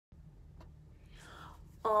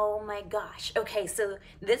Oh my gosh. Okay, so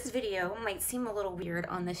this video might seem a little weird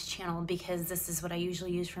on this channel because this is what I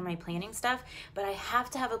usually use for my planning stuff, but I have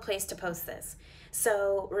to have a place to post this.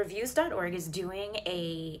 So reviews.org is doing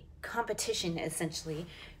a competition essentially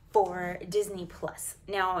for Disney Plus.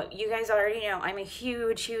 Now, you guys already know I'm a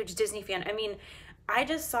huge Disney fan. I mean, I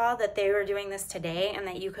just saw that they were doing this today and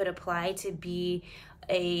that you could apply to be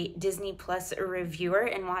a Disney Plus reviewer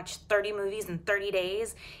and watch 30 movies in 30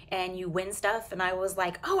 days and you win stuff. And I was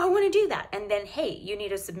like, oh, I want to do that. And then, hey, you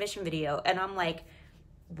need a submission video. And I'm like,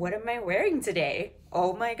 what am I wearing today?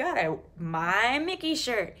 Oh my God, my Mickey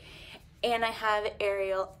shirt. And I have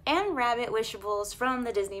Ariel and Rabbit Wishables from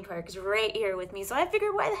the Disney parks right here with me. So I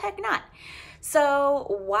figured, why the heck not?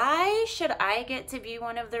 So why should I get to be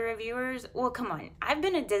one of the reviewers? Well, come on. I've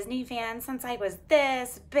been a Disney fan since I was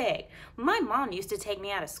this big. My mom used to take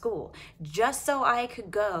me out of school just so I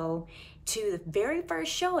could go to the very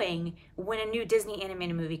first showing when a new Disney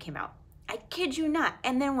animated movie came out. I kid you not.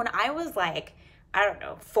 And then when I was like, I don't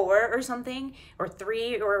know, 4 or something, or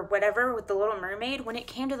 3 or whatever with The Little Mermaid, when it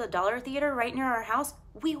came to the Dollar Theater right near our house,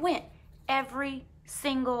 we went every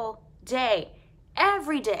single day,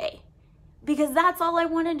 every day, because that's all I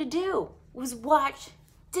wanted to do was watch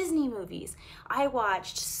Disney movies. I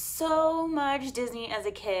watched so much Disney as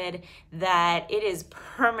a kid that it is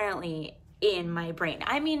permanently in my brain.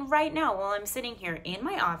 I mean, right now, while I'm sitting here in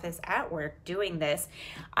my office at work doing this,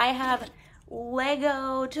 I have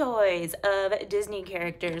Lego toys of Disney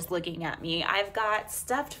characters looking at me. I've got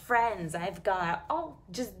stuffed friends. I've got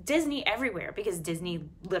just Disney everywhere because Disney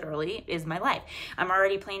literally is my life. I'm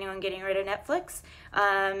already planning on getting rid of Netflix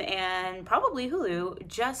and probably Hulu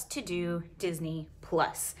just to do Disney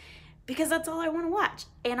Plus because that's all I want to watch.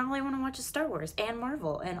 And all I want to watch is Star Wars and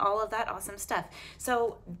Marvel and all of that awesome stuff.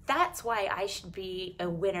 So that's why I should be a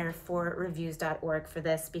winner for reviews.org for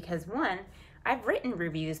this because one, I've written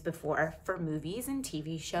reviews before for movies and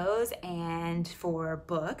TV shows and for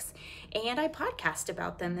books, and I podcast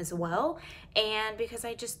about them as well, and because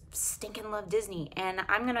I just stinking love Disney, and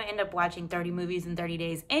I'm gonna end up watching 30 movies in 30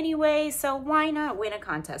 days anyway, so why not win a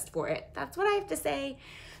contest for it? That's what I have to say.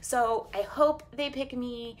 So I hope they pick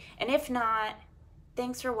me, and if not,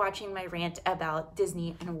 thanks for watching my rant about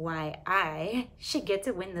Disney and why I should get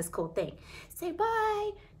to win this cool thing. Say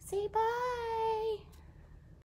bye. Say bye.